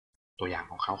ตัวอย่าง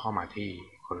ของเขาเข้ามาที่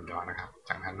CorelDRAW นะครับ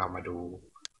จากนั้นเราม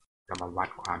าวัด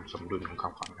ความสมดุลของเขา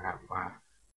ก่อนนะครับว่า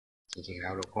จริงๆแล้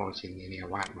วโลโก้ชิ้นนี้เนี่ย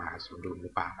วาดมาสมดุลหรื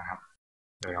อเปล่านะครับ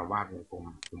โดยเราวาดวงกลม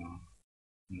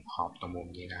มุมขอบตรงมุม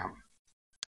นี้นะครับ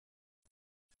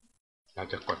เรา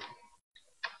จะกด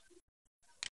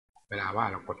เวลาวาด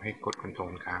เรากดให้กดคอนโทร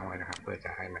ลค้างไว้นะครับเพื่อจะ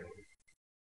ให้มัน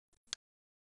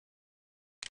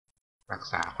รัก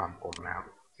ษาความกลมนะครับ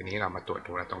ทีนี้เรามาตรวจ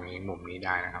ดูแล้วตรงนี้มุมนี้ไ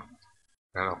ด้นะครับ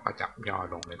แล้วเราก็จับย่อ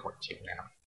ลงไปกดเช็คนะครับ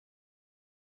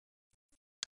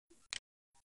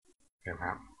เห็นไหม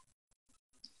ครับ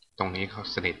ตรงนี้เขา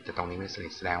สนิทแต่ตรงนี้ไม่สนิ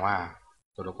ทแสดงว่า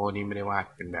ตัวโลโก้นี้ไม่ได้วาด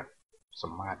เป็นแบบส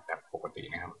มมาตรแบบปกติ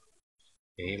นะครับ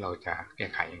ทีนี้เราจะแก้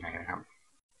ไขยังไงนะครับ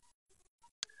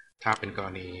ถ้าเป็นกร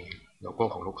ณีโลโก้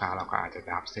ของลูกค้าเราก็อาจจะ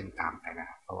ดับเส้นตามไปนะ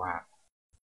ครับเพราะว่า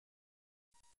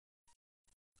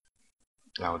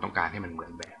เราต้องการให้มันเหมื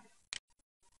อนแบบ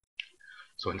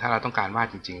ส่วนถ้าเราต้องการวาด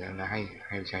จริงๆแล้วนะใ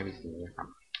ห้ใช้วิธีนี้ครับ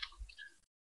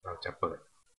เราจะเปิด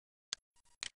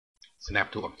snap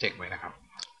to object ไว้นะครับ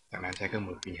จากนั้นใช้เครื่อง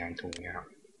มือ freehand tool นะครับ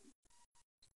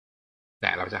แต่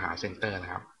เราจะหาเซนเตอร์น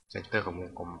ะครับเซนเตอร์ของว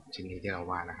งกลมชิ้นนี้ที่เรา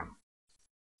วาดนะครับ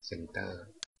เซนเตอร์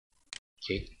ค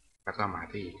ลิกแล้วก็มา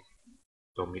ที่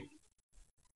ตัวมิด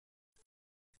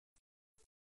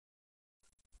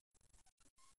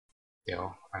เดี๋ยว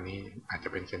อันนี้อาจจะ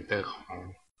เป็นเซนเตอร์ของ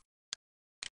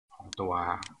ตัว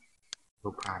รู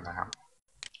ปภาพนะครับ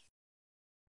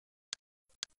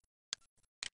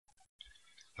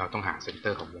เราต้องหาเซนเตอ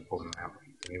ร์ของวงกลมนะครับ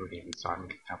ตรงนี้พอดีมีซ้อน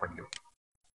ทับกันอยู่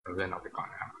เราเลื่อนออกไปก่อน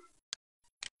นะครับ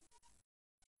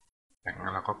จากนั้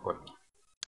นเราก็กด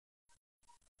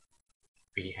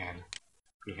freehand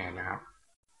นะครับ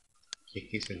คลิก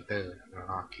ที่เซนเตอร์แล้ว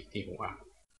ก็คลิกที่หัว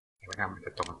เห็นไหมครับมันจ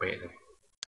ะตรงเป๊ะเลย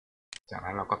จาก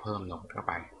นั้นเราก็เพิ่มโหนดเข้าไ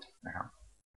ปนะครับ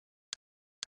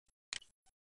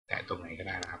แต่ตรงไหนก็ไ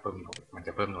ด้นะครับเพิ่มโหนดมันจ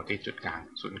ะเพิ่มโหนดที่จุดกลาง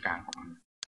ศูนย์กลางของมัน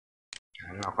จาก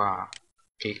นั้นเราก็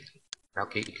คลิกแล้ว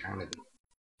คลิกอีกครั้งหนึ่ง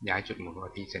ย้ายจุดหมุนม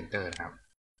าที่เซนเตอร์นะครับ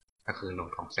ก็คือโหน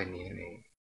ดของเส้นนี้นั่นเอง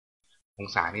อง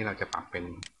ศานี่เราจะปรับเป็น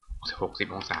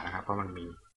60องศานะครับเพราะมันมี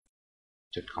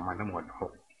จุดของมันทั้งหมด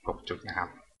6จุดนะครับ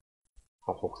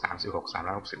6 36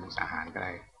 360องศาหารก็ไ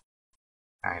ด้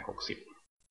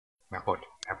60แล้วกด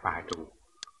apply to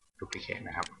duplicate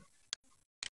นะครับ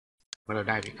เมื่อเรา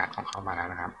ได้พิกัดของเขามาแล้ว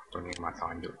นะครับตัวนี้มาซ้อ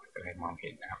นอยู่จะได้มองเห็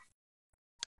นนะครับ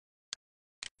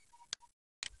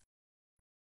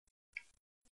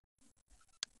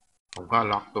ผมก็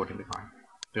ล็อกตัวนี้ไปก่อน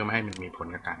เพื่อไม่ให้มันมีผล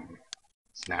กับการ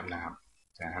snap นะครับ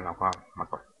จากนั้นเราก็มา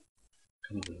กดเค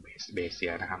รื่องมือเบเซี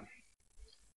ยนะครับ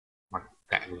มา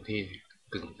แตะดูที่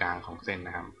กึ่งกลางของเส้นน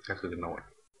ะครับก็คือโหนด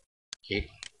คลิก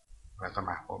แล้วก็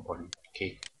มาบนคลิ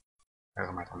กแล้ว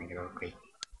ก็มาตรงนี้แล้วก็คลิก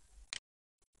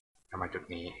แล้วมาจุด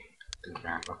นี้กึ่งก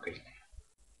ลางก็คลิก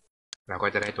เราก็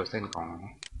จะได้ตัวเส้นขอ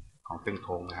งเส้นโ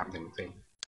ค้งนะครับ1เส้น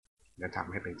แล้วท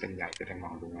ำให้เป็นเส้นใหญ่จะได้ม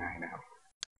องดูง่ายนะครับ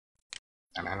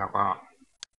จากนั้นเราก็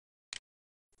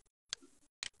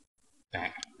แต่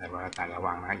เวลาตัดระ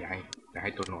วังนะอย่าใ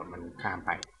ห้ตัวโหนดมันข้ามไป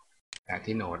แต่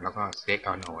ที่โหนดแล้วก็เซตเอ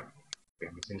าโหนดเปลี่ย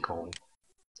นเป็นเส้นโค้ง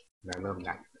แล้วเริ่ม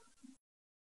ดัด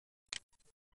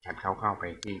เข้าไป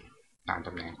ที่ตามต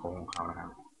ำแหน่งโค้งของเขานะครับ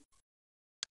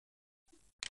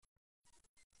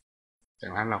จา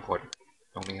กนั้นเรากด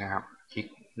ตรงนี้นะครับคลิก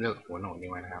เลือกหัวโหนดนี้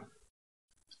ไว้นะครับ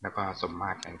แล้วก็สมมา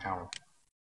ตรแขนเข้า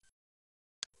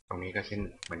ตรงนี้ก็เช่น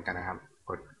เหมือนกันนะครับ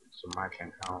กดสมมาตรแขน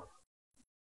เข้า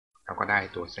เราก็ได้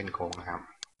ตัวเส้นโค้งนะครับ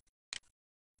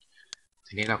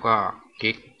ทีนี้เราก็ค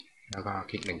ลิกแล้วก็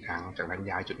คลิก1ครั้งจากนั้น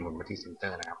ย้ายจุดหมุนมาที่เซนเตอ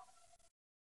ร์นะครับ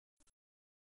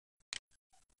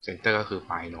เซนเตอร์ก็คือ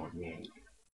ปลายโหนดนี้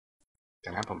จา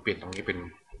กนั้นผมเปลี่ยนตรงนี้เป็น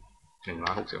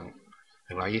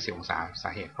120องศาสา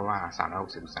เหตุเพราะว่า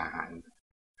360องศาหา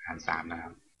ร3นะค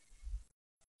รับ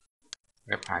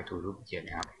apply to รูปเขียนน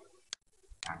ะครับ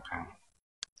3ครั้ง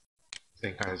ซึ่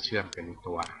งก็จะเชื่อมเป็น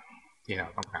ตัวที่เรา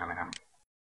ต้องการนะครับ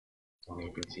ตรงนี้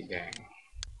เป็นสีแดง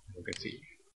ตรงนี้เป็นสี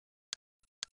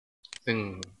ซึ่ง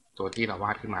ตัวที่เราว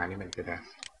าดขึ้นมานี่มันจะ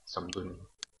สมดุล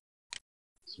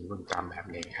ตามแบบ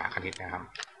เลขาคณิตนะครับ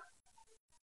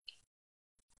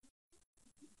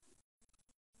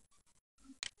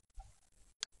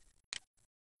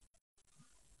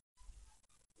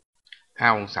ถ้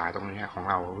าองศาตรงนี้ของ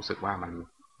เรารู้สึกว่ามัน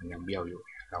ยังเบี้ยวอยู่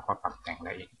เราก็ปรับแต่งไ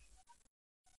ด้อีก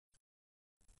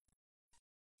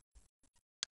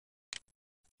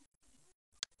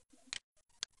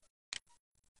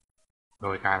โด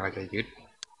ยการเราจะยึด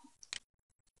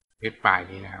ปลาย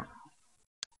นี้นะครับ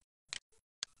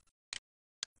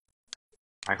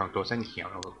ปลายของตัวเส้นเขียว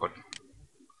เราก็กด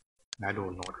แล้วดู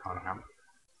โน้ตเขานะครับ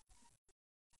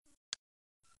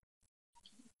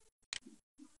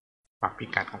ปรับพิ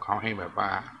กัดของเขาให้แบบว่า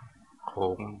โค้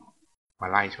ง มา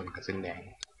ไล่ชนกับเส้นแดง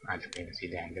อาจจะเป็นสี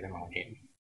แดงจะได้มองเห็น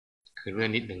คือเลื่อ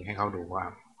นนิดนึงให้เขาดูว่า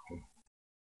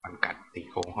มันกัดตี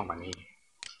โค้งเข้ามานี่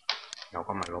เรา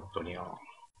ก็มาลบตัวนี้ออก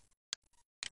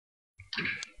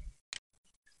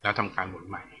แล้วทำการหมุน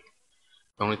ใหม่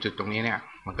ตรงจุดตรงนี้เนี่ย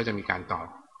มันก็จะมีการ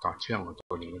ต่อเชื่อมของ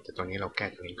ตัวนี้แต่ตัวนี้เราแก้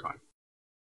ตัวนี้ก่อน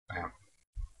นะครับ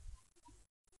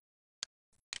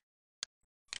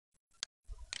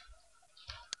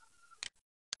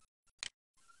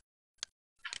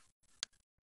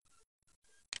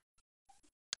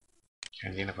อั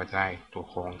นนี้เราก็จะได้ตัว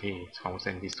โค้งที่โค้งเ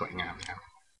ส้นที่สวยงามนะครับ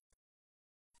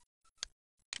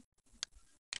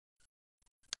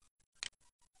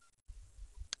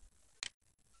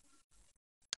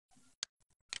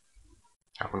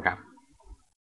ขอบคุณครับ